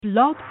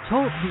Blog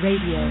Talk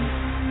Radio.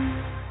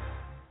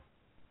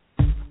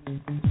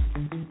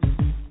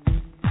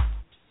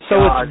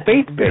 So it's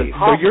faith-based.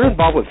 So you're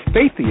involved with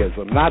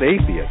faiththeism, not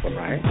atheism,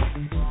 right?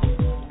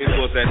 It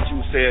was that you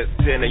saying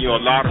that,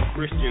 a lot of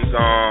Christians,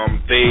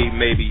 they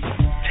maybe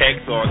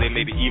text or they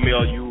maybe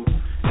email you,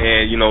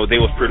 and,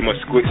 they was pretty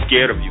much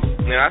scared of you.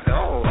 And I said,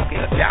 oh,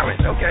 okay, a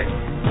challenge, okay.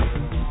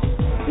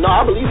 No,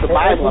 I believe the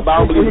Bible. I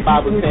don't believe the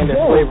Bible is saying that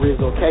slavery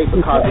is okay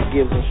because it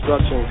gives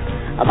instructions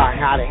about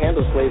how to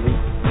handle slavery.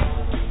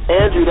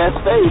 Andrew, that's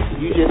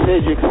faith. You just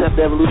said you accept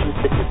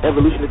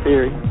evolutionary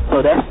theory.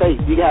 So that's faith.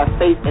 You got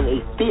faith in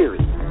a theory.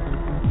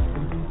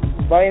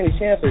 By any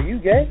chance, are you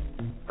gay?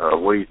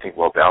 What do you think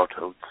about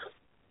totes?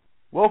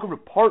 Welcome to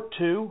part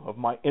 2 of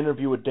my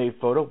interview with Dave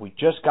Foda. We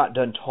just got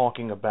done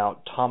talking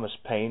about Thomas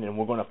Paine, and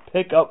we're going to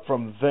pick up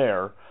from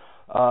there.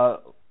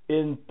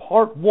 In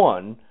part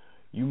 1,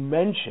 you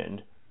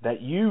mentioned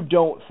that you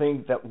don't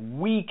think that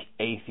weak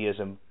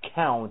atheism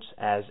counts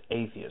as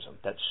atheism,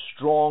 that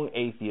strong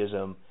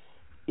atheism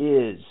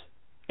is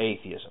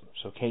atheism.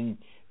 So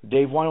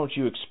Dave, why don't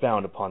you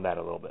expound upon that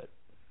a little bit?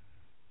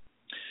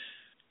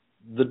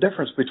 The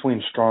difference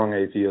between strong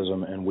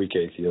atheism and weak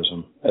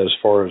atheism, as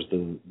far as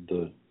the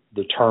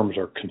terms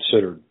are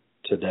considered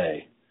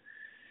today,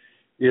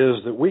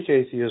 is that weak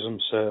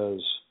atheism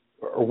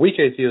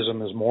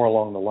is more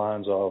along the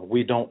lines of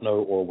we don't know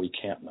or we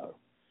can't know,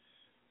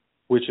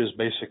 which is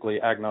basically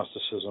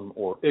agnosticism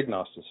or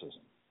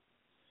ignosticism.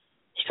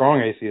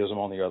 Strong atheism,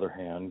 on the other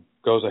hand,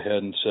 goes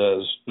ahead and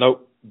says,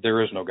 nope,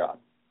 there is no God.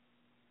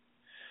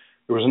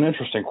 There was an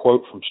interesting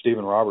quote from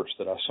Stephen Roberts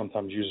that I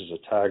sometimes use as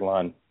a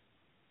tagline.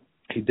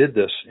 He did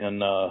this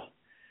in,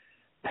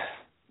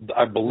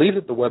 I believe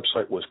that the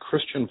website was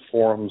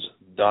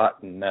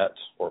christianforums.net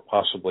or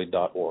possibly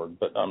 .org,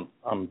 but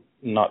I'm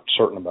not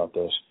certain about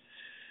this.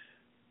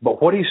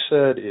 But what he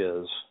said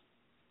is,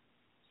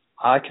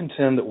 I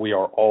contend that we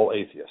are all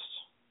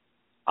atheists.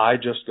 I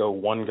just go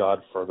one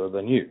God further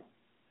than you.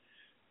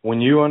 When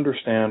you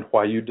understand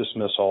why you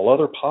dismiss all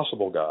other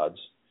possible gods,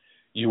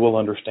 you will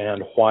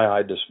understand why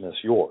I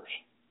dismiss yours.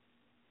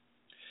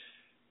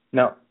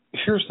 Now,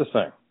 here's the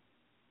thing.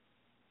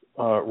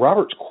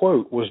 Robert's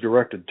quote was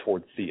directed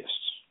toward theists,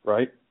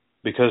 right?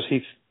 Because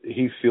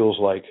he feels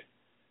like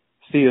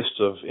theists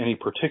of any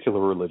particular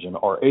religion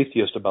are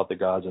atheists about the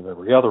gods of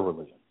every other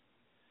religion.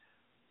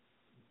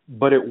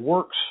 But it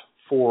works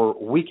for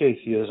weak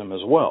atheism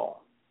as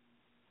well,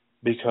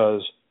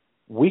 because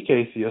weak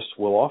atheists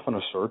will often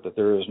assert that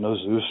there is no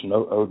Zeus,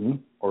 no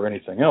Odin, or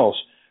anything else,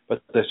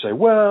 but they say,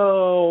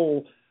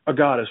 well, a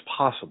God is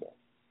possible.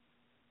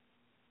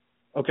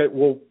 Okay,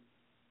 well,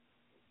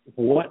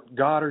 what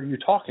God are you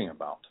talking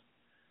about?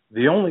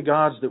 The only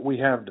gods that we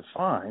have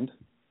defined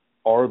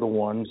are the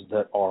ones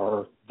that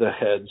are the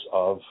heads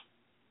of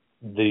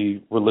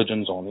the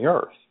religions on the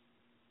earth.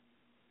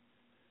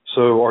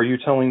 So are you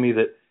telling me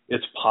that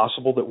it's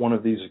possible that one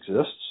of these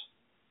exists?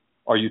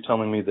 Are you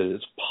telling me that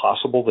it's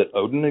possible that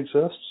Odin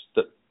exists,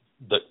 that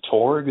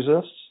Thor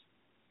exists?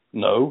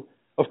 No,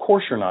 of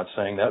course you're not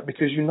saying that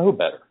because you know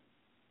better.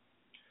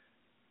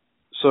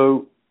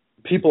 So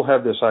people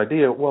have this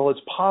idea, well,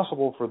 it's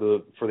possible for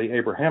the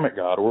Abrahamic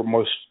God, or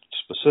most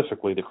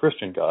specifically the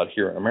Christian God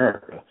here in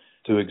America,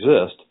 to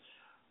exist.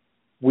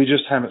 We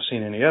just haven't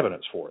seen any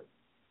evidence for it.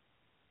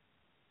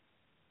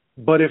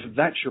 But if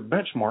that's your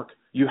benchmark,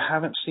 you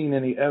haven't seen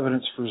any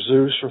evidence for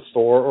Zeus or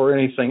Thor or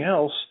anything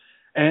else,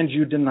 and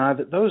you deny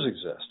that those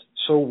exist.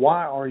 So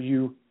why are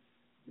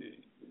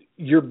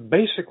you're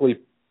basically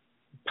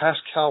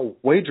Pascal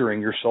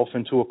wagering yourself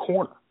into a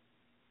corner.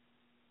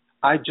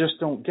 I just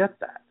don't get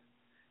that.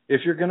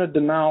 If you're going to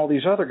deny all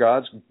these other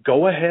gods,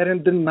 go ahead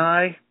and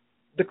deny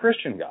the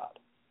Christian God.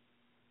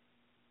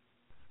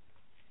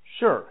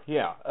 Sure,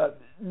 yeah.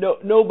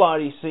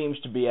 Nobody seems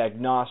to be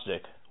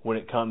agnostic when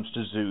it comes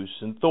to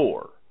Zeus and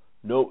Thor.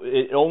 No,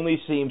 it only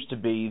seems to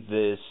be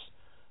this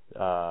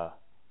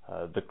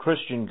the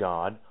Christian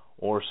God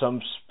or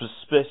some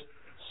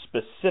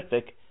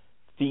specific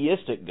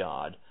theistic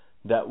God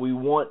that we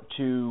want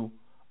to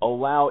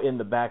allow in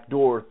the back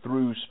door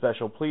through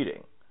special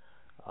pleading.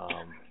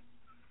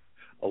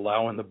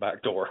 Allow in the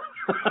back door.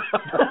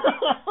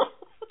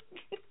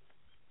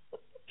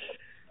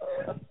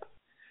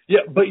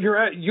 Yeah, but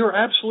you're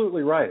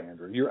absolutely right,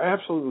 Andrew. You're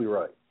absolutely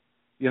right.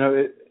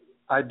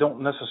 I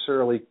don't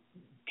necessarily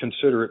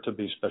consider it to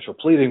be special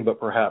pleading, but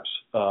perhaps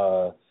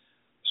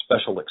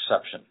special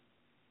exception.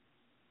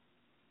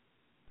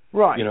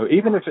 Right.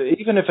 Even if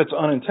it's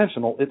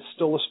unintentional, it's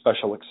still a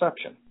special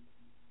exception.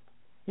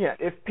 Yeah,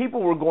 if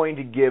people were going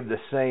to give the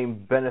same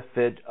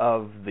benefit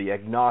of the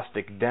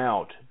agnostic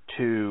doubt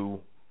to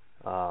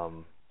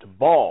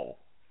Baal,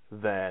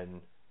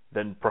 then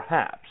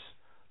perhaps,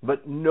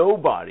 but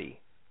nobody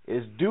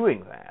is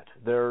doing that.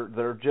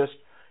 They're just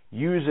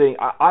using.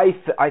 I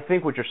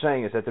think what you're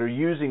saying is that they're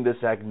using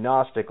this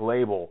agnostic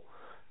label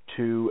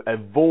to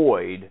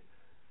avoid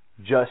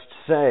just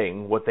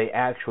saying what they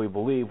actually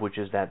believe, which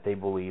is that they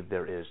believe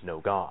there is no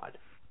God.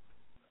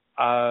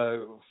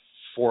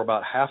 For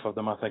about half of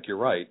them, I think you're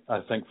right.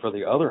 I think for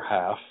the other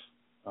half,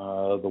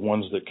 the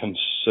ones that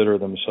consider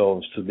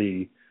themselves to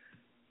be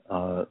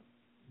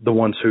the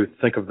ones who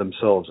think of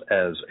themselves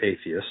as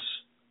atheists,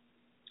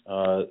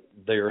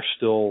 they are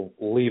still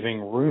leaving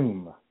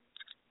room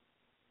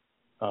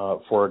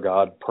for a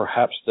God.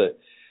 Perhaps that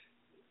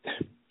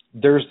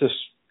there's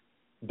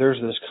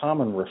this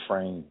common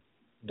refrain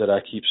that I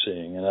keep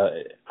seeing, and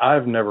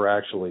I've never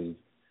actually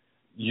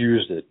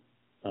used it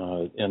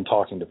in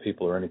talking to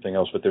people or anything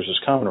else, but there's this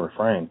common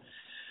refrain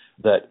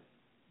that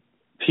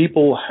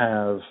people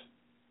have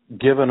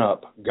given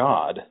up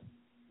God,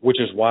 which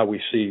is why we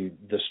see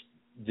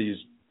these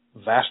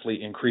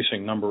vastly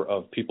increasing number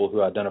of people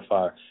who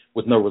identify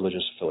with no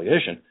religious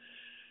affiliation.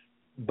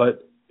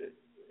 But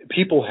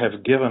people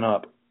have given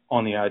up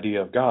on the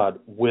idea of God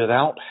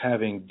without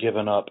having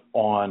given up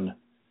on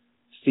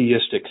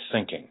theistic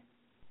thinking.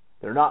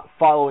 They're not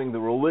following the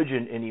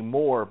religion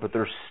anymore, but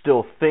they're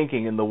still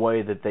thinking in the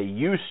way that they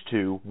used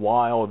to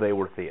while they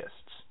were theists.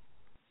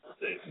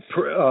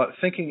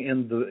 Thinking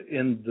in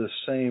the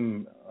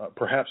same,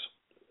 perhaps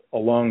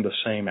along the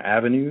same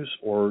avenues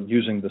or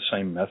using the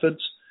same methods,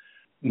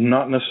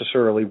 not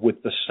necessarily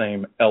with the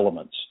same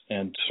elements,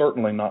 and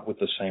certainly not with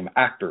the same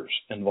actors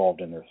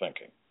involved in their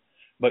thinking.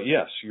 But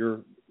yes,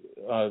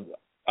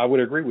 I would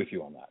agree with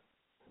you on that.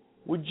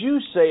 Would you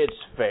say it's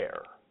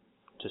fair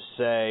to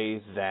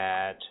say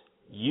that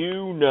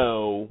you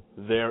know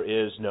there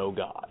is no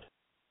God?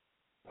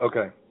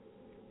 Okay.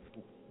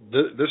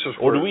 This is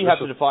or do we have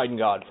to define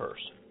God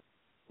first?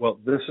 Well,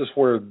 this is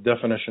where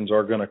definitions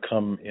are going to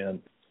come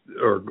in,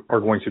 or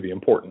are going to be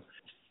important.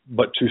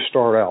 But to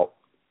start out,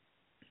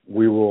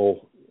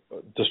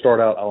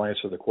 I'll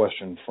answer the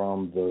question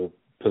from the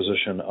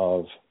position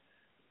of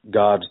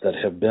gods that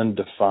have been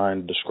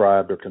defined,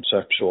 described, or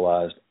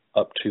conceptualized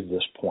up to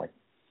this point.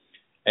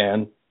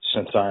 And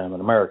since I am an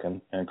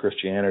American and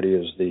Christianity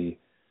is the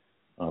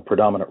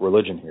predominant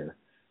religion here,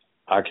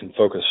 I can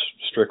focus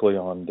strictly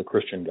on the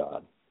Christian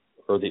God,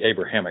 or the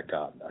Abrahamic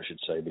God, I should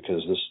say,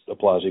 because this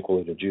applies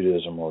equally to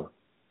Judaism or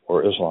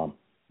Islam.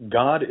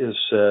 God is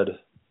said,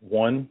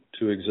 one,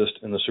 to exist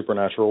in the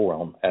supernatural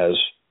realm, as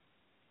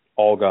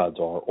all gods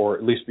are, or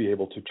at least be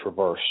able to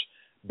traverse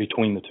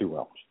between the two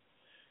realms.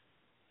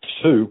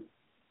 Two,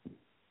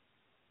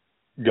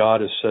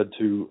 God is said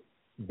to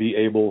be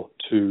able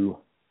to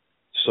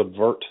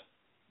subvert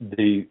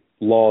the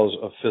laws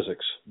of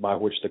physics by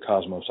which the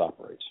cosmos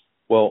operates.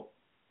 Well,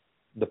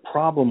 the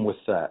problem with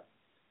that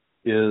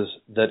is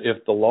that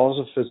if the laws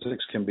of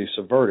physics can be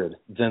subverted,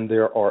 then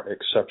there are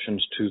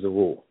exceptions to the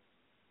rule.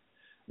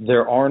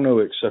 There are no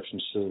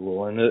exceptions to the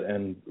rule,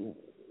 and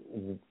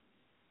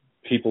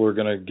people are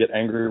going to get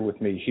angry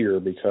with me here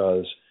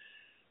because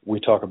we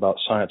talk about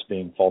science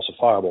being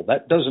falsifiable.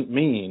 That doesn't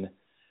mean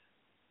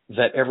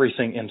that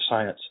everything in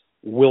science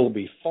will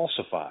be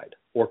falsified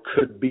or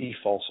could be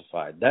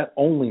falsified. That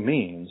only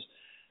means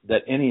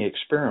that any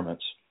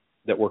experiments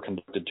that were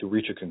conducted to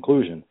reach a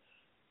conclusion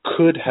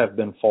could have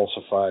been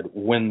falsified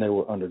when they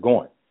were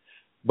undergoing.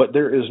 But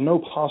there is no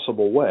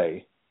possible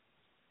way,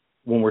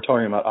 when we're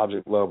talking about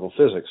object-level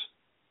physics,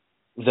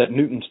 that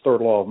Newton's third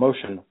law of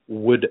motion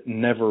would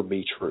never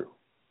be true.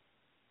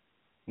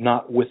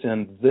 Not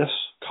within this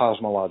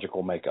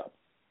cosmological makeup.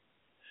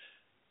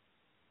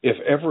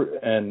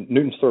 And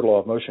Newton's third law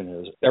of motion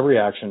is every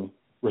action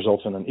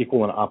results in an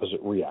equal and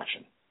opposite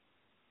reaction.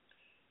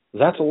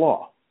 That's a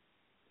law.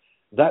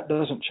 That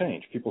doesn't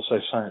change. People say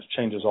science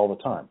changes all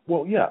the time.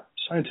 Well, yeah,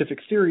 scientific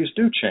theories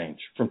do change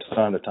from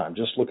time to time.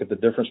 Just look at the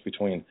difference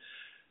between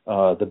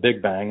the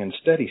Big Bang and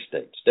steady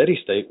state. Steady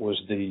state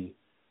was the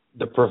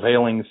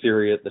prevailing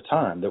theory at the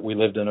time, that we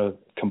lived in a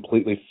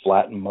completely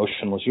flat and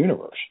motionless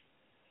universe.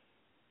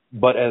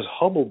 But as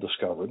Hubble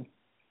discovered,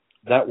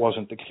 that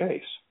wasn't the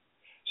case.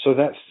 So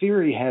that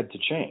theory had to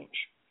change.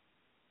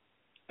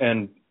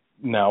 And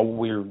now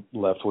we're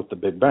left with the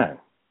Big Bang,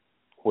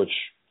 which,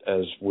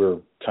 as we're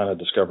kind of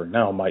discovering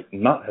now, might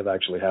not have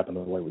actually happened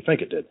the way we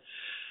think it did.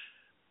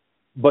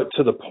 But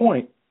to the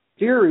point,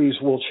 theories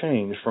will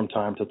change from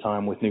time to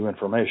time with new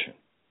information.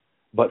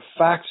 But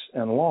facts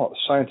and laws,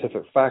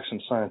 scientific facts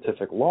and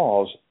scientific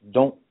laws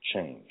don't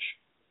change.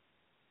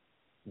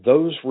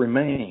 Those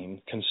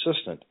remain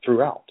consistent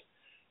throughout.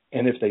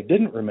 And if they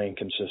didn't remain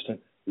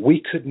consistent,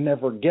 we could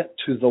never get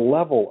to the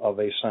level of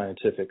a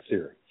scientific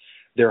theory.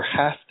 There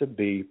have to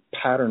be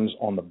patterns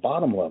on the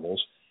bottom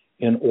levels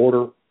in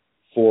order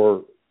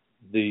for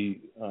the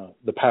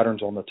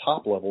patterns on the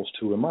top levels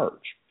to emerge.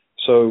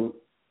 So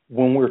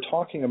when we're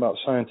talking about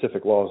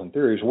scientific laws and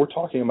theories, we're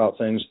talking about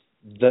things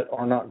that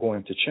are not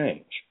going to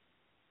change.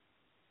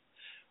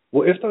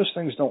 Well, if those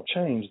things don't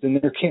change, then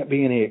there can't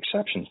be any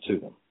exceptions to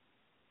them.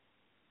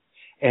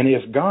 And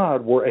if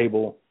God were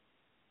able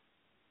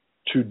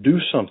to do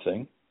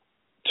something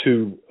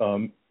to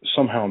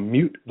somehow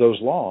mute those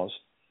laws,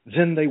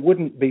 then they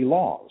wouldn't be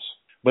laws.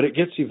 But it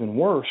gets even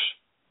worse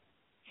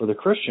for the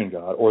Christian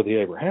God or the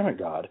Abrahamic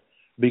God,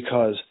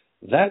 because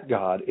that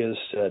God is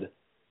said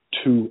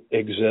to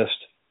exist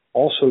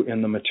also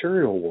in the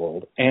material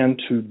world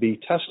and to be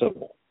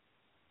testable.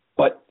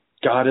 But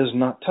God is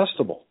not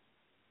testable.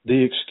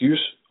 The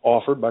excuse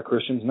offered by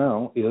Christians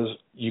now is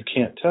you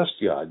can't test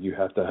God. You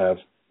have to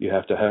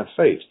have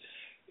faith.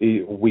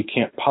 We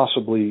can't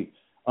possibly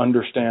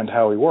understand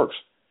how he works.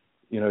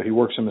 You know, he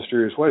works in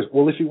mysterious ways.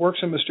 Well, if he works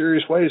in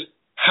mysterious ways,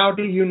 how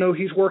do you know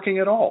he's working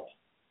at all?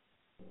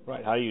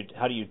 Right.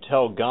 How do you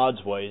tell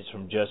God's ways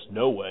from just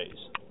no ways?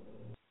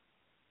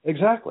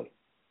 Exactly.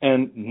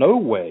 And no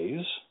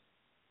ways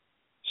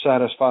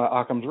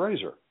satisfy Occam's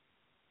razor.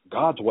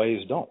 God's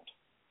ways don't.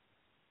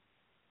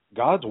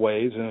 God's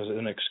ways is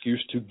an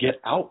excuse to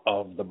get out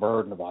of the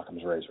burden of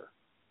Occam's razor.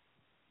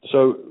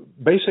 So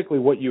basically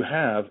what you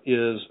have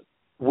is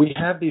we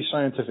have these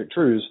scientific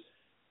truths.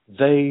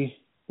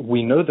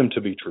 We know them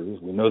to be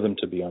truths. We know them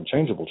to be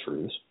unchangeable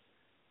truths.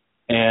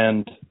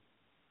 And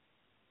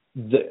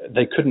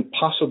they couldn't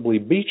possibly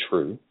be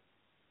true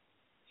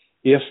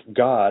if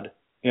God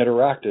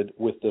interacted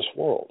with this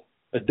world.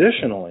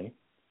 Additionally,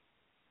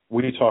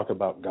 we talk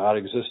about God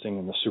existing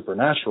in the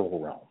supernatural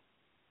realm.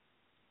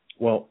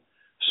 Well,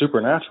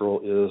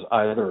 supernatural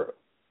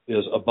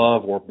is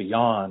above or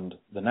beyond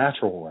the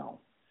natural realm.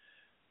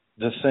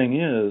 The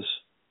thing is,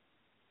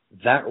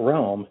 that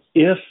realm,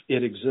 if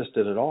it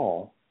existed at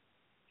all,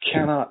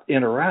 cannot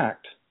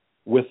interact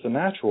with the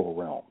natural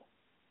realm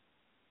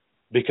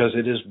because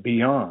it is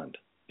beyond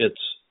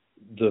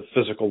the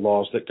physical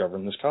laws that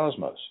govern this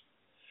cosmos.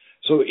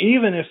 So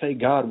even if a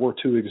God were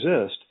to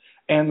exist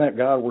and that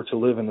God were to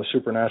live in the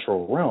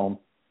supernatural realm,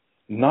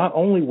 not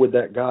only would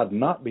that God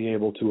not be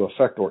able to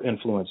affect or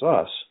influence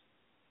us,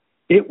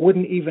 it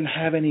wouldn't even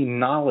have any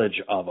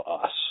knowledge of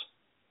us,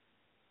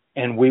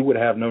 and we would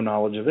have no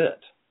knowledge of it.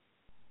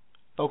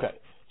 Okay,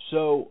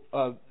 so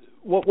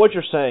what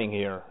you're saying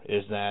here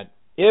is that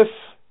if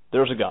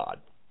there's a God,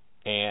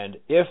 and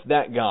if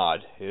that God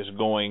is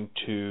going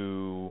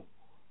to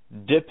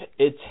dip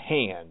its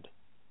hand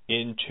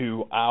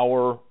into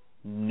our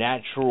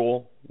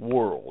natural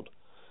world,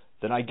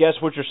 then I guess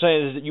what you're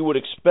saying is that you would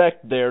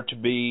expect there to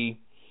be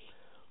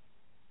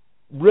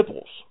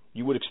ripples.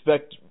 You would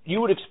expect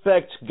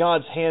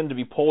God's hand to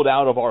be pulled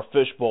out of our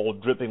fishbowl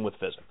dripping with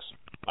physics,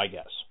 I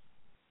guess.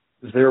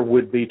 There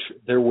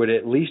would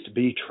at least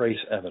be trace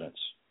evidence,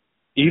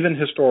 even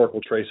historical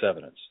trace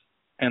evidence,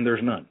 and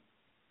there's none.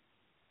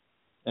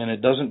 And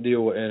it doesn't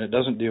deal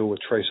with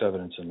trace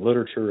evidence in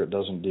literature. It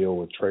doesn't deal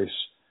with trace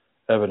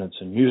evidence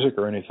in music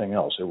or anything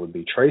else. It would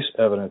be trace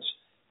evidence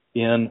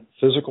in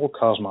physical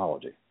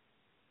cosmology,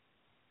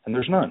 and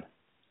there's none.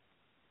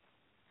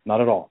 Not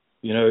at all.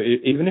 You know,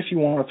 even if you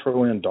want to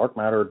throw in dark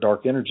matter or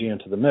dark energy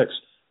into the mix,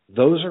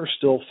 those are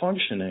still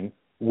functioning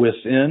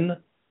within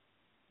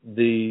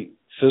the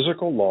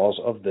physical laws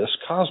of this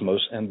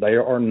cosmos, and they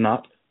are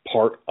not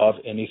part of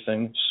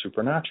anything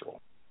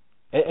supernatural.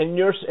 And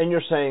you're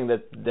saying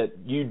that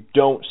you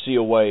don't see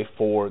a way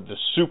for the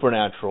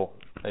supernatural.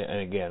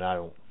 And again, I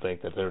don't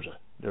think that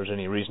there's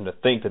any reason to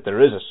think that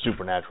there is a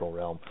supernatural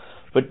realm.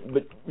 But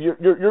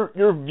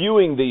you're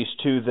viewing these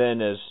two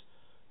then as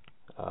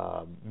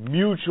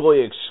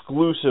mutually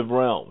exclusive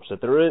realms. That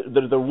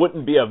there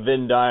wouldn't be a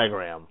Venn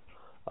diagram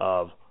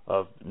of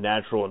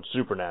natural and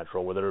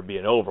supernatural where there would be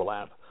an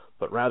overlap,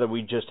 but rather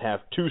we just have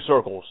two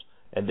circles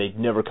and they'd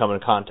never come in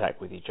contact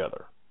with each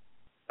other.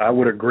 I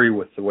would agree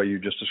with the way you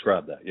just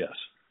described that, yes.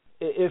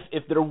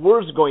 If there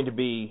was going to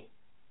be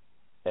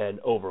an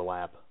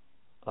overlap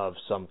of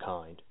some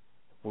kind,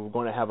 if we were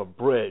going to have a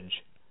bridge,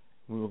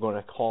 if we were going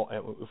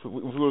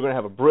to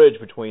have a bridge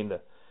between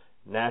the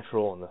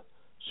natural and the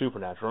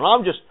supernatural.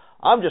 And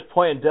I'm just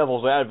playing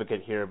devil's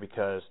advocate here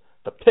because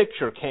the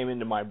picture came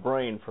into my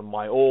brain from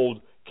my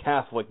old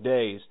Catholic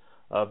days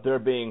of there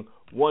being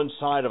one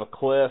side of a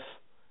cliff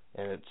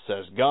and it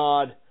says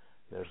God.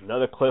 There's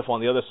another cliff on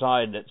the other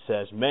side, and it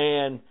says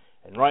man.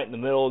 And right in the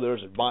middle,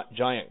 there's a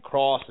giant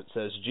cross that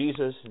says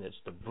Jesus, and it's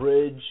the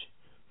bridge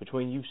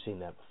between. You've seen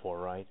that before,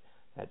 right?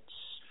 That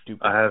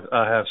stupid.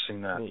 I have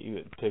seen that. You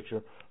get the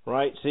picture,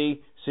 right?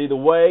 See the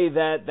way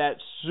that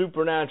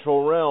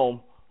supernatural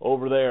realm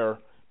over there,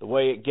 the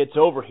way it gets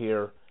over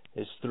here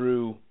is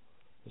through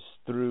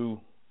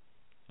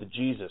the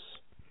Jesus.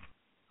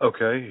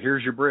 Okay,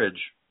 here's your bridge.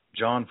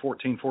 John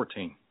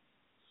 14:14.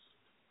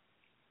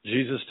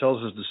 Jesus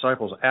tells his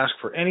disciples, ask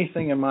for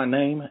anything in my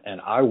name,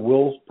 and I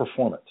will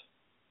perform it.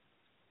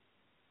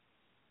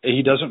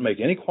 He doesn't make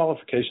any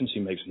qualifications. He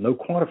makes no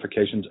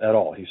quantifications at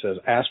all. He says,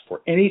 ask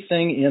for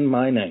anything in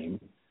my name,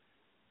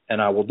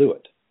 and I will do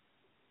it.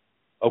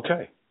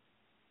 Okay.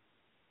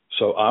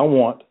 So I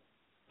want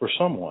for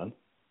someone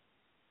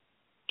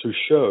to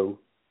show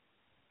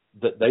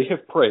that they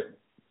have prayed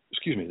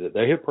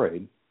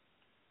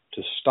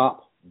to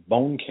stop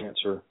bone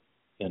cancer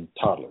in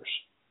toddlers.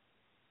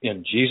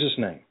 In Jesus'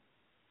 name.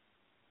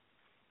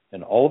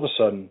 And all of a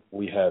sudden,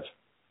 we have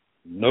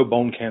no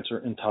bone cancer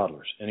in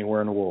toddlers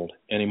anywhere in the world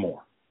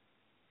anymore.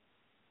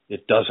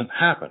 It doesn't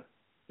happen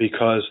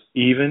because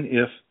even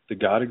if the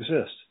God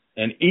exists,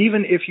 and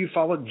even if you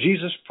followed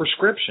Jesus'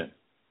 prescription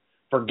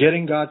for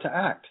getting God to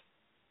act,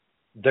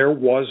 there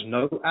was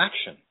no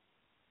action.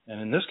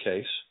 And in this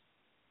case,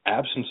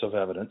 absence of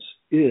evidence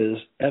is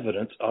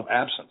evidence of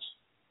absence.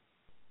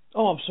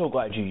 Oh, I'm so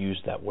glad you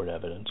used that word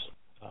evidence.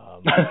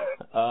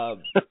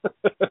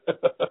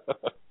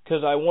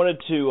 Because I wanted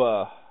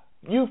to.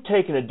 You've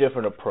taken a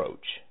different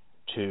approach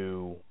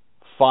to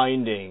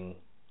finding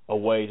a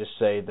way to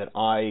say that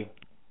I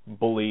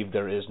believe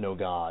there is no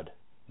God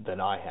than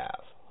I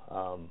have,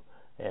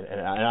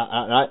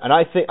 and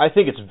I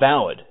think it's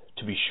valid,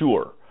 to be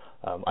sure.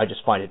 I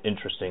just find it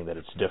interesting that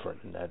it's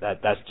different, and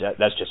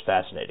that's just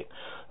fascinating.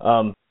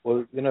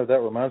 Well,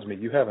 that reminds me.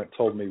 You haven't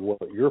told me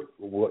what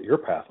your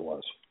path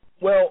was.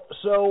 Well,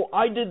 so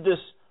I did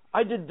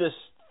this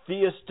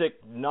theistic,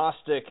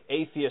 Gnostic,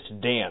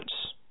 atheist dance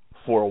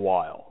for a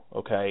while.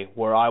 Okay,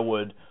 where I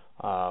would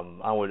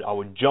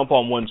jump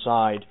on one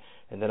side,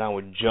 and then I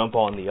would jump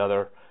on the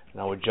other,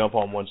 and I would jump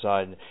on one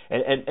side,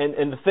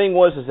 and the thing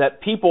was is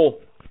that people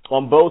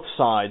on both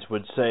sides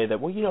would say that,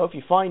 well, if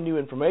you find new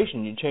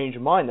information, you change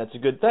your mind, that's a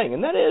good thing,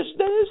 and that is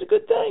a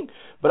good thing.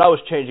 But I was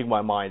changing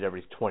my mind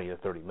every 20 to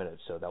 30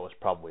 minutes, so that was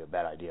probably a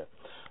bad idea.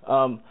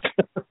 So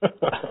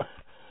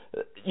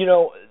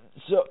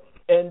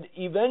and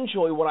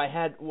eventually, what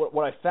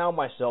I found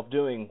myself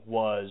doing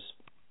was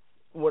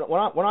when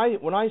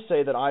I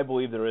say that I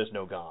believe there is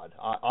no God,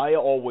 I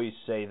always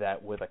say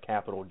that with a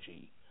capital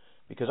G,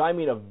 because I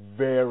mean a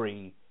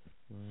very,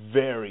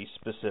 very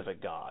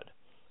specific God.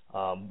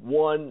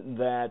 One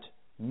that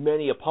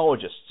many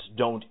apologists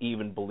don't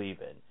even believe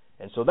in.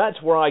 And so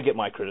that's where I get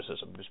my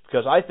criticism,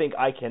 because I think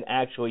I can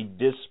actually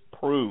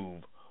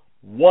disprove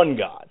one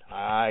God.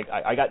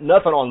 I got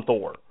nothing on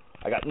Thor.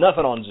 I got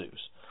nothing on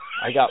Zeus.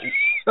 I got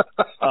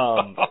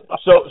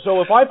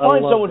so if I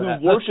find someone who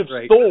worships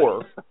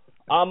Thor,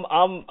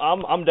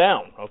 I'm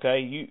down. Okay,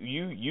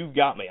 you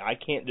got me. I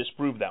can't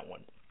disprove that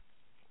one.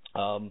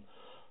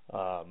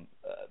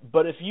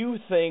 But if you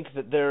think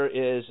that there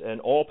is an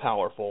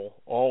all-powerful,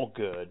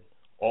 all-good,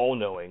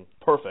 all-knowing,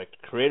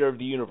 perfect creator of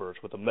the universe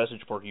with a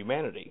message for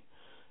humanity,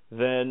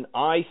 then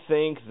I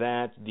think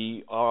that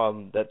the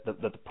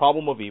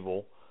problem of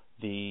evil,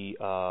 the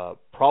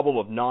problem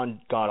of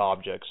non-God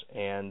objects,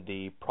 and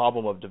the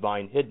problem of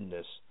divine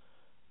hiddenness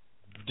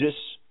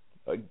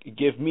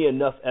give me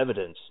enough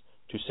evidence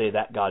to say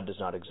that God does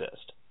not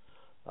exist.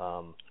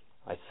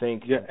 I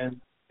think. Yeah,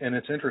 and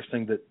it's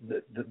interesting that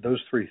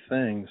those three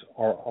things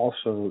are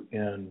also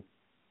in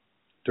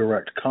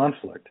direct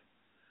conflict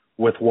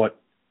with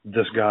what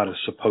this God is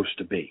supposed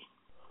to be.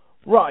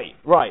 Right.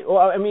 Well,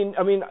 I mean,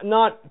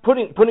 not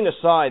putting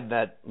aside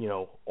that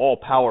all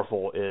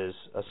powerful is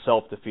a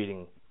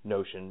self-defeating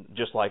notion,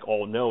 just like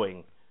all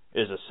knowing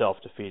is a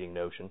self-defeating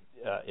notion.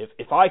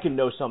 If I can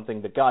know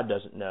something that God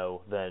doesn't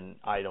know, then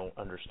I don't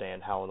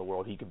understand how in the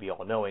world He could be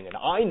all knowing, and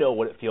I know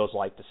what it feels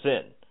like to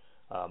sin.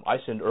 I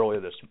sinned earlier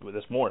this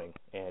morning,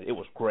 and it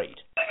was great.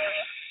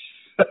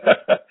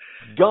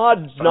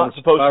 God's not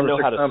supposed to know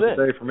how to sin. 5 or 6 times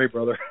a day for me,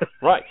 brother.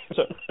 Right.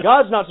 So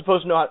God's not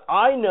supposed to know how.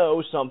 I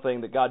know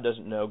something that God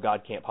doesn't know.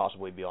 God can't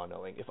possibly be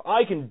all-knowing. If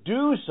I can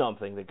do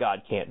something that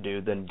God can't do,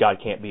 then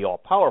God can't be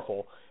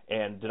all-powerful.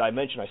 And did I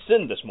mention I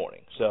sinned this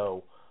morning?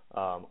 So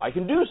I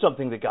can do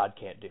something that God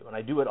can't do, and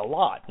I do it a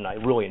lot, and I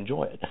really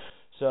enjoy it.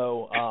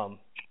 So I'm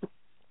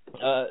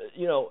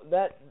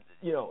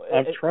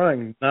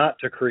trying not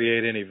to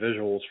create any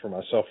visuals for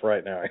myself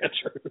right now,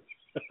 Andrew.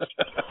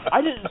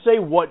 I didn't say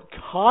what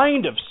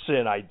kind of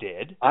sin I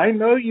did. I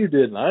know you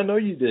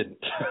didn't.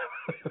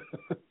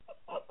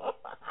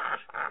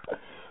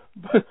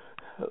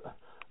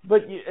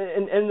 But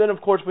and then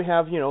of course we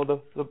have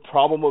the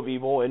problem of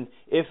evil, and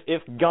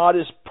if God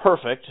is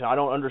perfect, I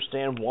don't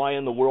understand why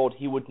in the world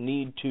He would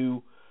need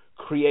to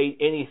create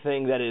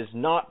anything that is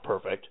not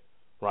perfect,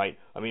 right?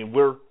 I mean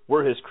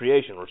we're His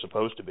creation, we're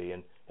supposed to be,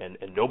 and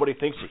nobody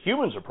thinks that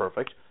humans are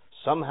perfect.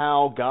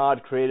 Somehow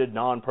God created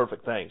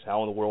non-perfect things.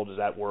 How in the world does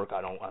that work?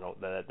 I don't.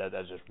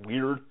 That's just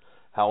weird.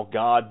 How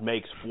God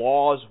makes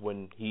flaws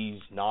when He's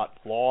not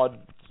flawed.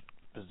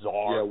 It's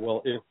bizarre. Yeah.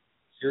 Well,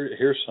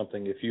 here's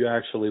something. If you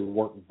actually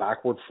work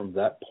backward from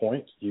that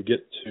point, you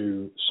get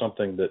to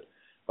something that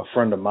a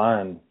friend of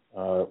mine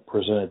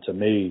presented to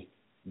me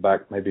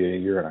back maybe a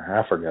year and a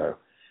half ago.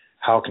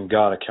 How can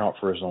God account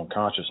for His own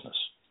consciousness?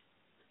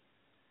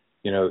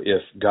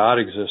 If God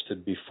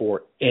existed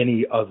before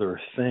any other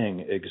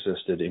thing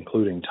existed,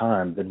 including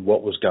time, then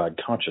what was God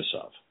conscious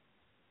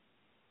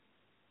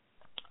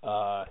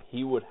of?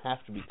 He would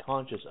have to be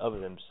conscious of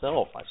it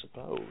himself, I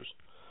suppose.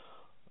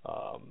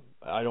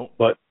 I don't.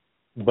 But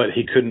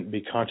he couldn't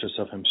be conscious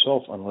of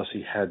himself unless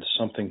he had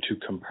something to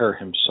compare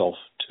himself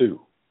to.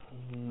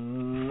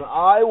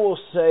 I will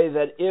say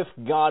that if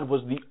God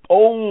was the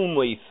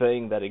only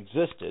thing that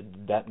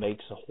existed, that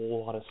makes a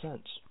whole lot of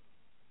sense.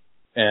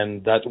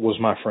 And that was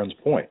my friend's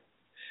point.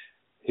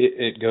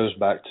 It goes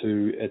back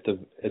to at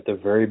the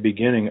very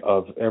beginning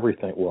of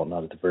everything. Well,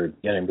 not at the very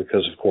beginning,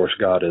 because of course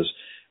God is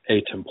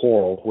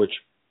atemporal. Which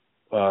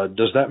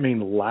does that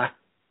mean lack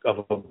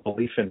of a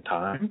belief in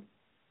time?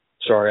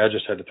 Sorry, I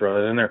just had to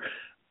throw that in there.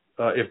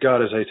 If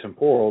God is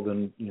atemporal,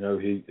 then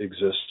He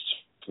exists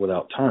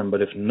without time.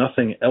 But if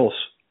nothing else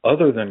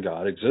other than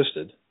God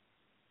existed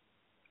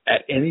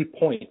at any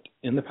point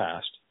in the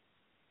past,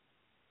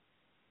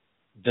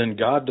 then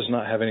God does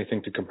not have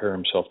anything to compare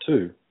Himself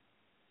to.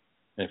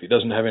 And if he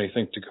doesn't have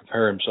anything to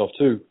compare himself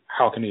to,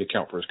 how can he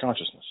account for his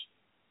consciousness?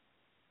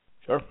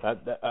 Sure,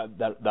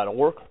 that'll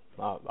work.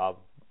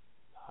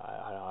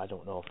 I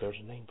don't know if there's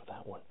a name for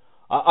that one.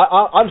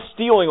 I'm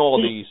stealing all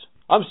of these.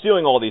 I'm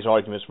stealing all these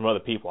arguments from other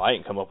people. I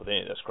ain't come up with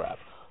any of this crap.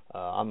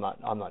 I'm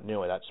not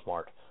nearly that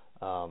smart.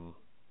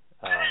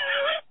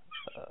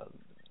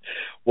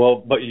 Well,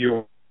 but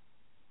you.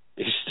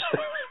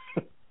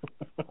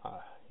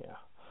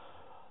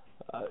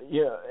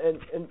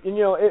 And you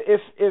know,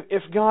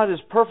 if God is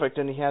perfect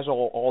and He has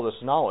all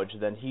this knowledge,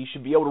 then He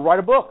should be able to write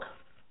a book.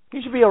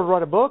 He should be able to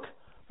write a book.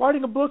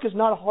 Writing a book is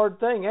not a hard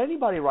thing.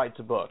 Anybody writes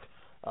a book.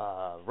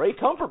 Ray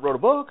Comfort wrote a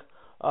book.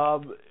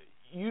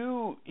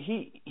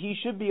 He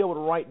should be able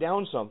to write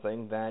down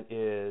something that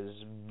is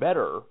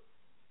better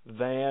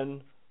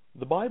than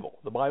the Bible.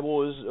 The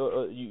Bible is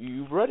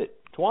you've read it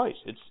twice.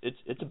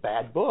 It's a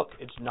bad book.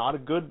 It's not a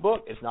good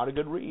book. It's not a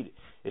good read.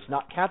 It's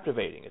not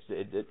captivating.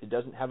 It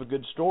doesn't have a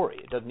good story.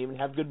 It doesn't even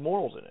have good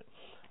morals in it.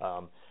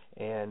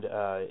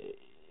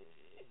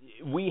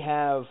 We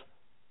have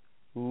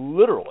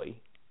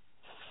literally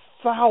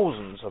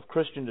thousands of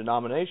Christian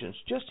denominations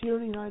just here in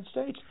the United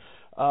States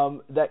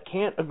that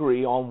can't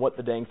agree on what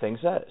the dang thing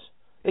says.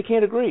 They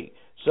can't agree.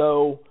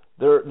 So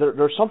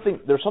there's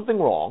something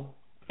wrong,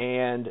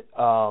 and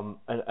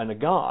a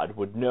God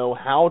would know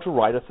how to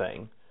write a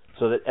thing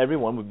so that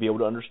everyone would be able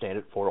to understand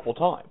it for a whole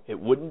time. It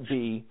wouldn't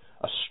be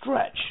a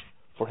stretch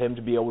for him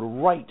to be able to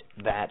write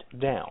that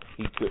down.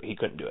 He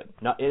couldn't do it.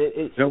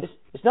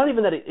 It's not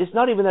even that it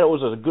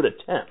was a good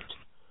attempt,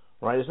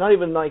 right? It's not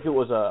even like it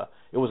was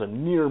a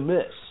near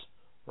miss,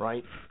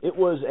 right? It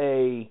was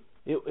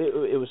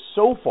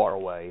so far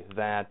away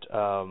that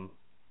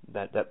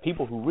that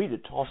people who read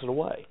it toss it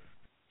away.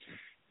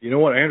 You know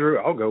what, Andrew?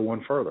 I'll go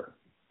one further,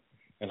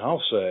 and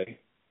I'll say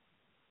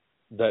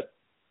that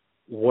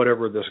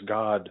whatever this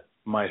God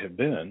might have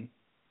been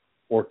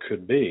or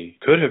could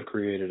have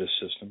created a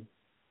system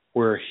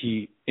where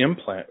he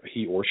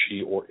or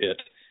she or it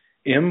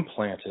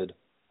implanted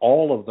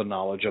all of the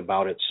knowledge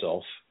about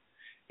itself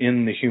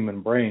in the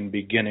human brain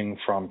beginning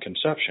from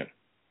conception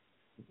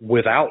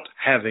without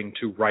having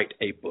to write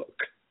a book.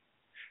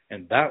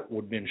 And that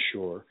would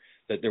ensure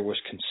that there was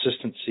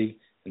consistency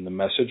in the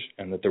message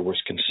and that there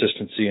was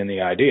consistency in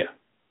the idea.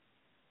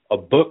 A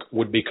book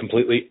would be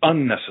completely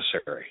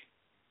unnecessary.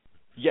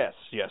 Yes.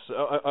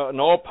 An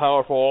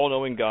all-powerful,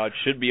 all-knowing God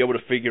should be able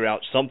to figure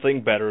out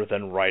something better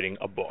than writing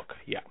a book.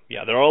 Yeah.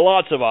 There are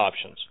lots of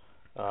options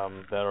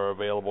that are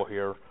available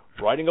here.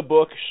 Writing a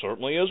book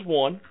certainly is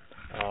one,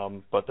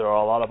 but there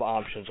are a lot of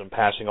options in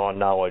passing on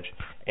knowledge,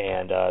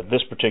 and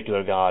this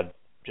particular God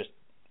just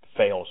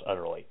fails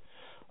utterly.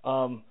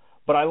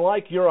 But I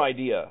like your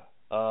idea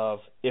of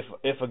if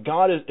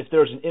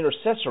there's an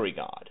intercessory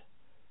God,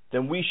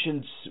 then we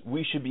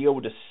should be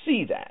able to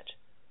see that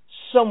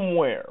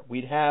somewhere.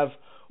 We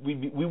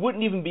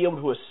wouldn't even be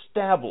able to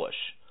establish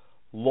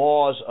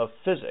laws of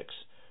physics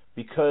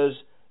because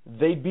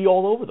they'd be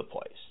all over the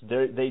place.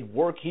 They'd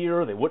work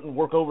here, they wouldn't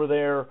work over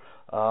there.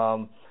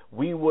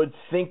 We would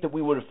think that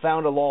we would have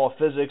found a law of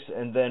physics,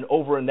 and then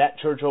over in that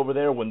church over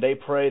there, when they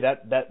pray,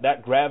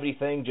 that gravity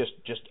thing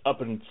just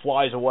up and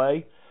flies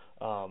away.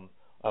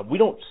 We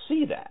don't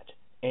see that,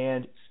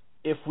 and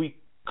if we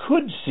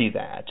could see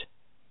that,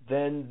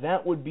 then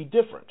that would be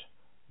different.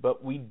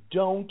 But we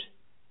don't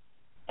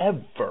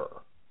ever.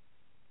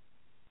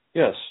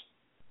 Yes.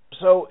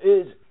 So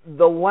is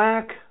the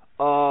lack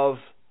of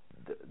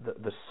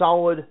the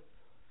solid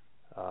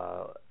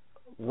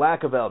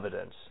lack of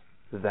evidence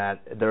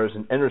that there is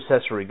an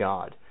intercessory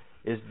God,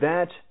 is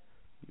that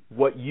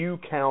what you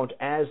count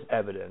as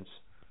evidence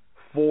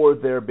for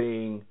there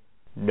being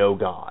no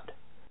God?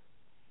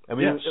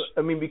 Yes.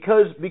 I mean,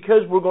 because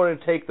we're going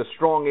to take the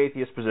strong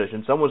atheist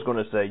position, someone's going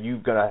to say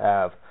you've got to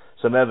have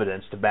some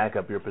evidence to back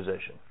up your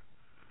position.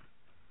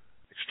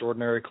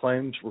 Extraordinary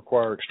claims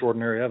require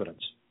extraordinary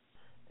evidence.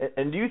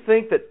 And do you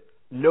think that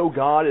no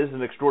God is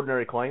an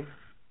extraordinary claim?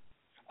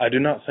 I do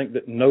not think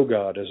that no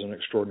God is an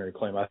extraordinary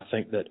claim. I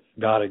think that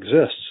God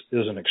exists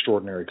is an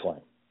extraordinary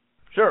claim.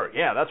 Sure,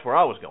 yeah, that's where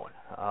I was going.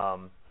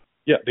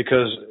 Yeah,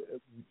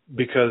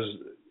 because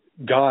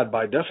God,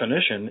 by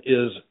definition,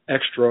 is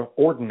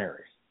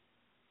extraordinary.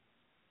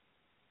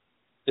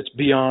 It's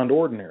beyond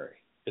ordinary.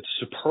 It's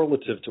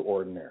superlative to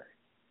ordinary.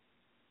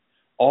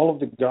 All of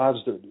the gods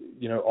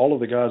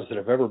that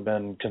have ever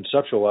been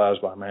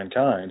conceptualized by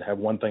mankind have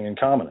one thing in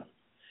common.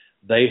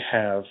 They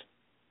have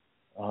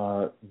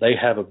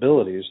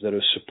abilities that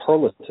are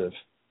superlative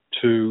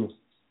to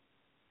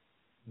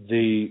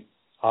the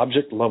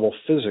object level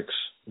physics,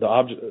 the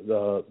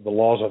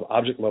laws of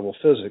object level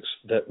physics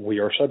that we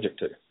are subject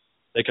to.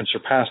 They can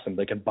surpass them.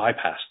 They can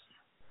bypass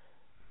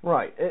them.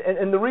 Right.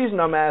 And the reason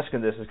I'm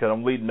asking this is because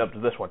I'm leading up to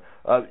this one.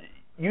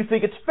 You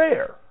think it's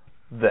fair,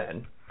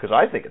 then, because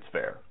I think it's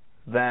fair,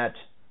 that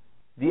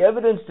the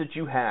evidence that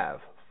you have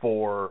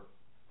for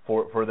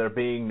there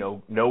being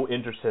no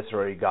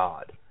intercessory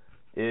God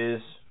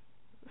is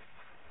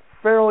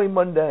fairly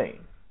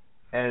mundane.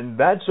 And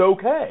that's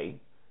okay,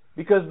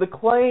 because the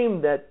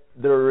claim that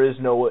there is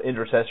no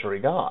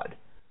intercessory God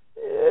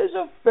is is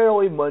a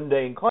fairly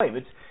mundane claim.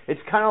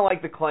 It's kind of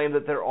like the claim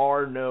that there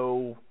are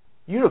no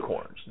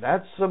unicorns.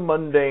 That's a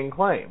mundane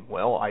claim.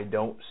 Well, I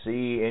don't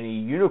see any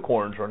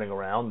unicorns running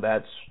around.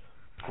 That's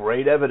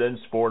great evidence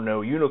for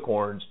no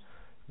unicorns.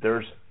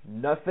 There's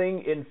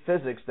nothing in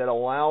physics that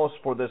allows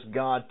for this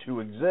God to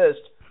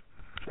exist.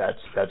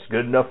 That's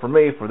good enough for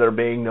me for there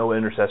being no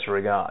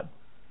intercessory God.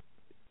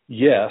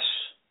 Yes,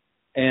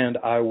 and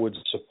I would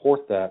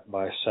support that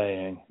by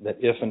saying that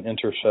if an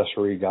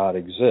intercessory God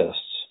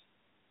exists,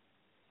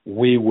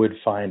 we would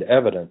find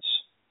evidence.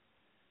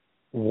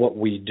 What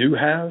we do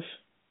have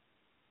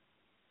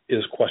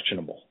is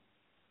questionable.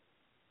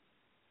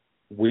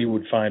 We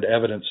would find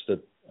evidence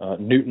that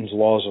Newton's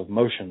laws of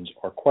motions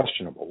are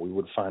questionable. We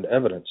would find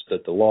evidence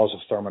that the laws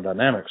of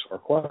thermodynamics are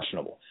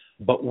questionable.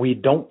 But we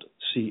don't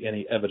see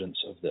any evidence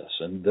of this.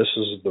 And this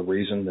is the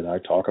reason that I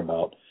talk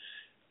about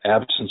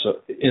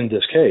in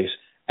this case,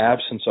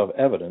 absence of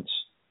evidence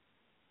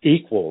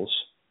equals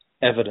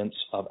evidence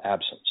of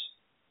absence.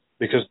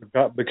 Because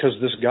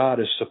this God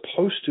is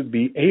supposed to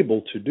be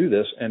able to do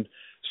this and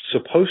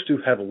supposed to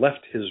have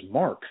left his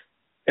mark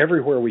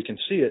everywhere we can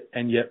see it,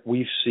 and yet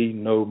we see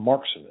no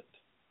marks of it.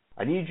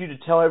 I need you to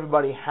tell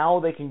everybody how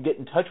they can get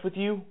in touch with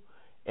you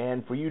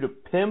and for you to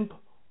pimp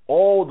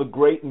all the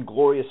great and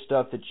glorious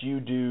stuff that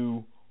you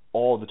do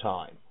all the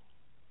time.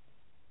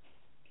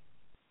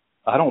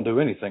 I don't do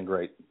anything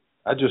great.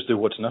 I just do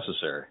what's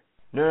necessary.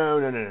 No.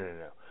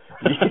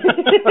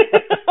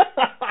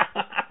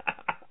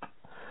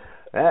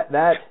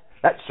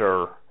 That,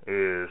 sir,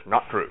 is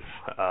not true.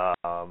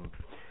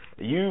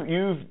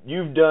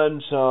 You've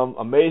done some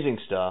amazing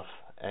stuff,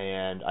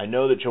 and I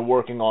know that you're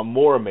working on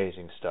more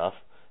amazing stuff.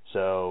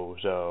 So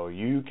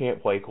you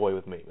can't play coy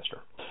with me,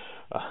 mister.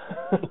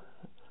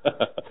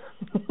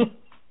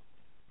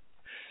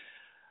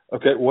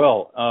 Okay,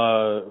 well,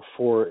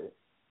 for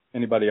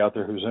anybody out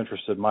there who's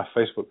interested, my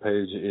Facebook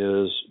page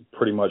is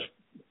pretty much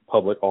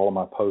public, all of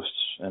my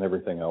posts and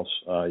everything else.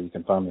 You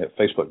can find me at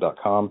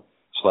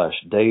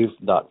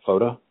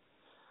facebook.com/dave.foda.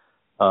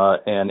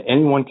 And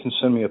anyone can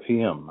send me a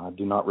PM. I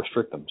do not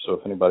restrict them. So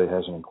if anybody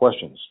has any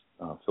questions,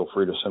 feel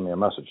free to send me a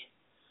message.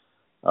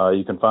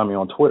 You can find me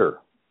on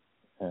Twitter,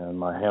 and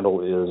my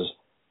handle is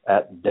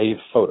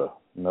 @DaveFoda.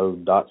 No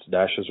dots,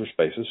 dashes, or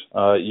spaces.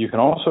 You can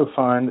also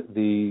find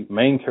the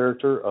main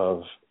character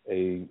of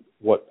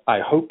what I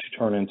hope to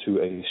turn into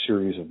a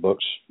series of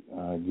books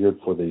geared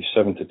for the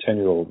 7 to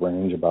 10-year-old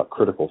range about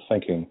critical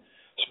thinking,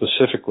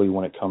 specifically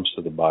when it comes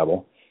to the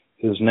Bible.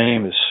 His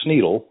name is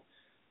Sneedle.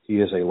 He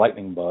is a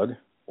lightning bug,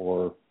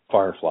 or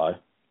firefly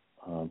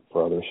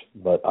for others,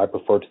 but I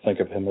prefer to think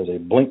of him as a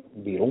blink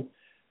beetle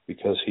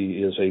because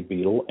he is a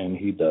beetle and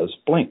he does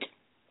blink.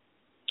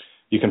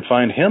 You can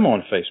find him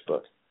on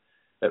Facebook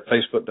at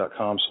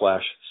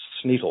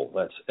facebook.com/Sneetle.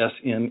 That's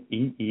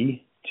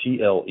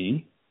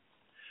SNEETLE.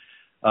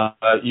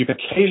 You can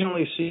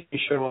occasionally see me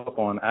show up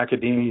on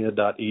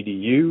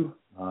academia.edu.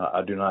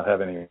 I do not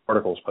have any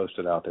articles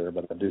posted out there,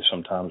 but I do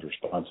sometimes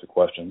respond to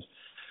questions.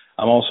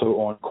 I'm also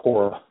on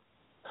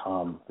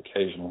Quora.com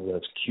occasionally.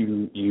 That's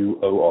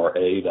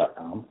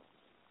QUORA.com.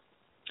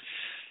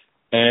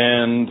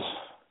 And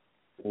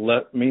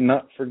let me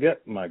not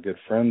forget my good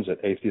friends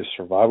at Atheist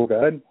Survival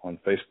Guide on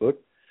Facebook.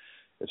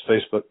 It's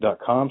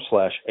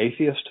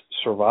facebook.com/Atheist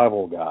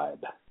Survival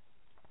Guide.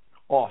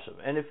 Awesome.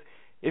 And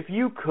if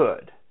you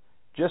could,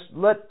 just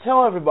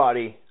tell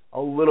everybody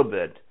a little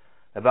bit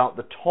about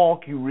the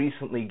talk you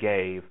recently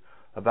gave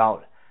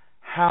about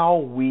how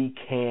we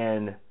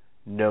can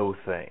know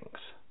things.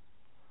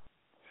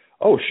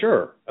 Oh,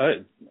 sure.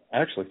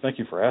 Actually, thank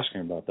you for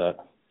asking about that.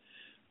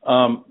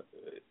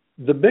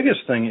 The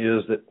biggest thing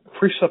is that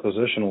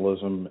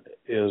presuppositionalism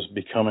is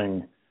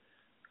becoming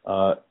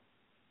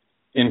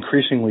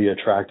increasingly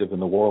attractive in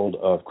the world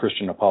of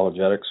Christian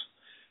apologetics.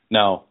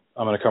 Now,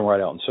 I'm going to come right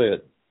out and say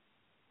it.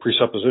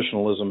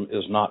 Presuppositionalism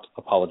is not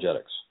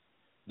apologetics.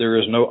 There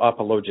is no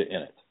apologia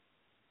in it.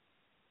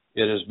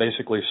 It is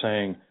basically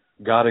saying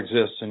God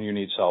exists and you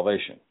need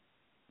salvation.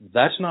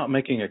 That's not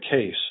making a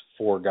case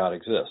for God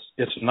exists.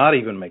 It's not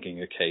even making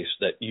a case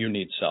that you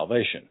need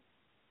salvation.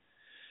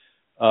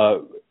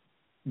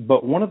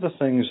 But one of the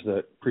things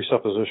that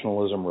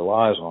presuppositionalism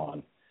relies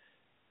on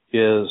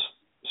is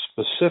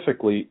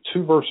specifically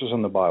two verses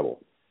in the Bible.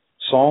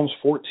 Psalms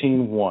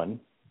 14:1,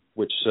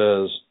 which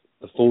says,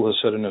 "The fool has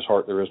said in his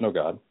heart, there is no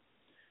God."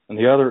 And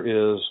the other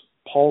is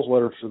Paul's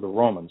letter to the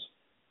Romans,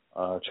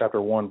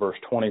 chapter 1, verse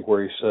 20,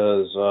 where he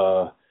says,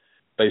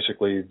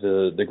 basically,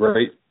 the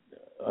great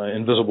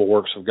invisible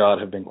works of God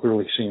have been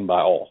clearly seen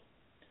by all.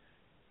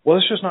 Well,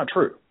 it's just not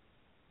true.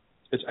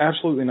 It's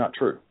absolutely not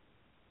true.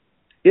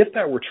 If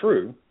that were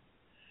true,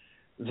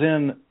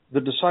 then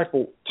the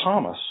disciple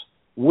Thomas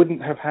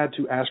wouldn't have had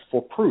to ask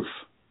for proof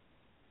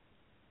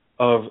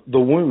of the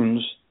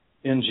wounds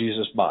in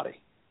Jesus' body.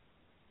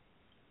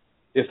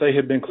 If they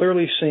had been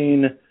clearly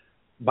seen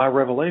by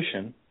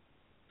revelation,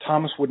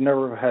 Thomas would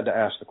never have had to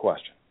ask the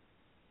question.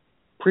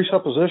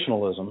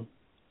 Presuppositionalism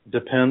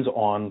depends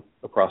on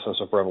the process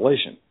of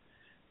revelation.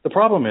 The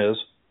problem is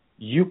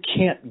you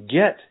can't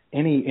get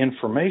any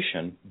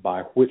information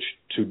by which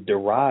to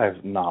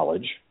derive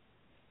knowledge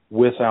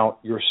without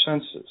your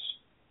senses.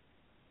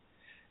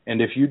 And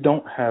if you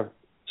don't have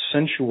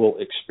sensual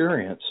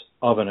experience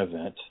of an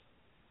event,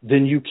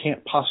 then you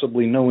can't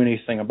possibly know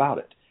anything about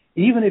it.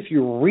 Even if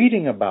you're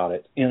reading about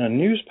it in a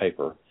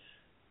newspaper,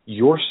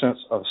 your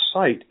sense of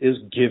sight is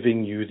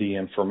giving you the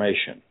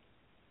information.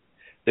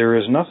 There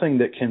is nothing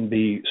that can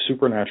be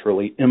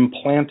supernaturally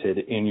implanted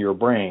in your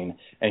brain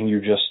and you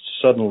just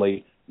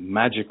suddenly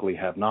magically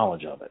have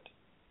knowledge of it.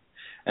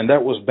 And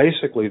that was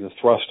basically the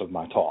thrust of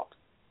my talk.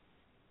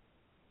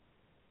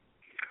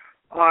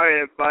 All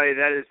right, everybody,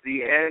 that is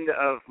the end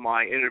of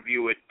my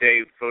interview with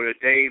Dave Foda.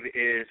 Dave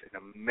is an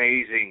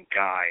amazing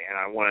guy, and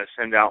I want to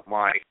send out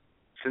my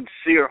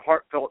sincere,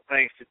 heartfelt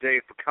thanks to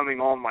Dave for coming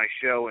on my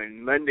show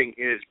and lending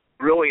his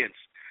brilliance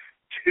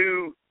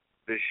to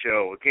the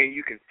show. Again,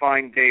 you can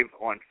find Dave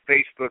on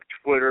Facebook,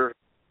 Twitter,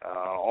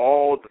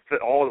 all the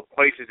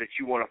places that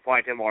you want to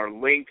find him are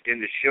linked in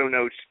the show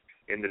notes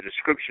in the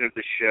description of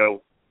the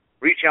show.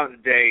 Reach out to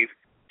Dave,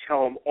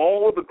 tell him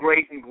all the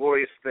great and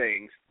glorious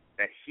things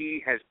that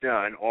he has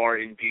done are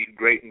indeed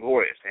great and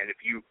glorious. And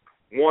if you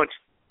want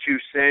to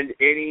send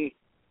any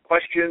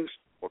questions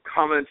or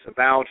comments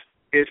about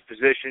his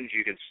positions,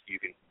 you can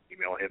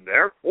email him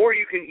there, or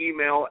you can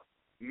email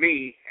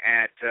me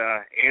at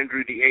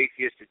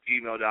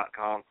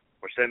andrewtheatheist@gmail.com,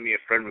 or send me a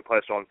friend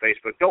request on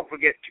Facebook. Don't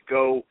forget to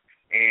go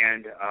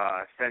and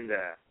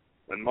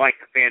like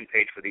the fan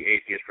page for the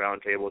Atheist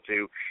Roundtable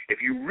too.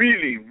 If you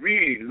really,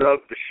 really love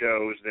the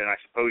shows, then I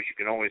suppose you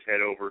can always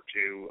head over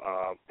to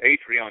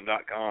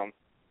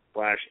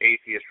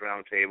patreon.com/Atheist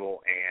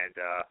Roundtable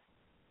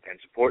and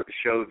support the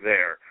show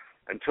there.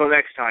 Until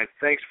next time,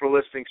 thanks for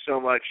listening so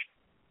much.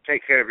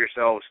 Take care of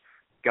yourselves.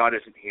 God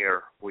isn't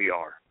here. We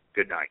are.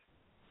 Good night.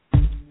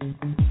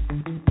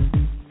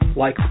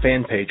 Like the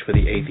fan page for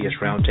the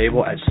Atheist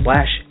Roundtable at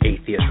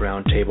 /Atheist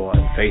Roundtable on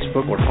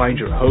Facebook, or find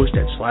your host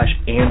at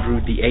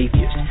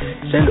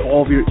 /AndrewTheAtheist. Send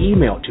all of your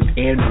email to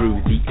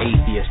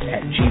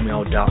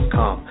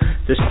andrewtheatheist@gmail.com.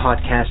 This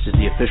podcast is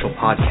the official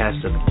podcast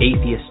of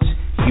atheists,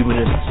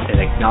 humanists, and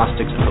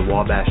agnostics of the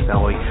Wabash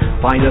Valley.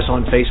 Find us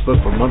on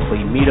Facebook for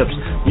monthly meetups.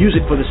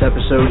 Music for this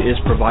episode is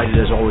provided,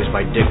 as always,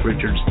 by Dick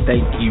Richards.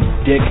 Thank you,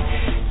 Dick.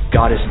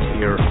 God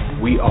isn't here.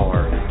 We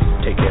are.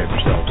 Take care of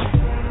yourselves.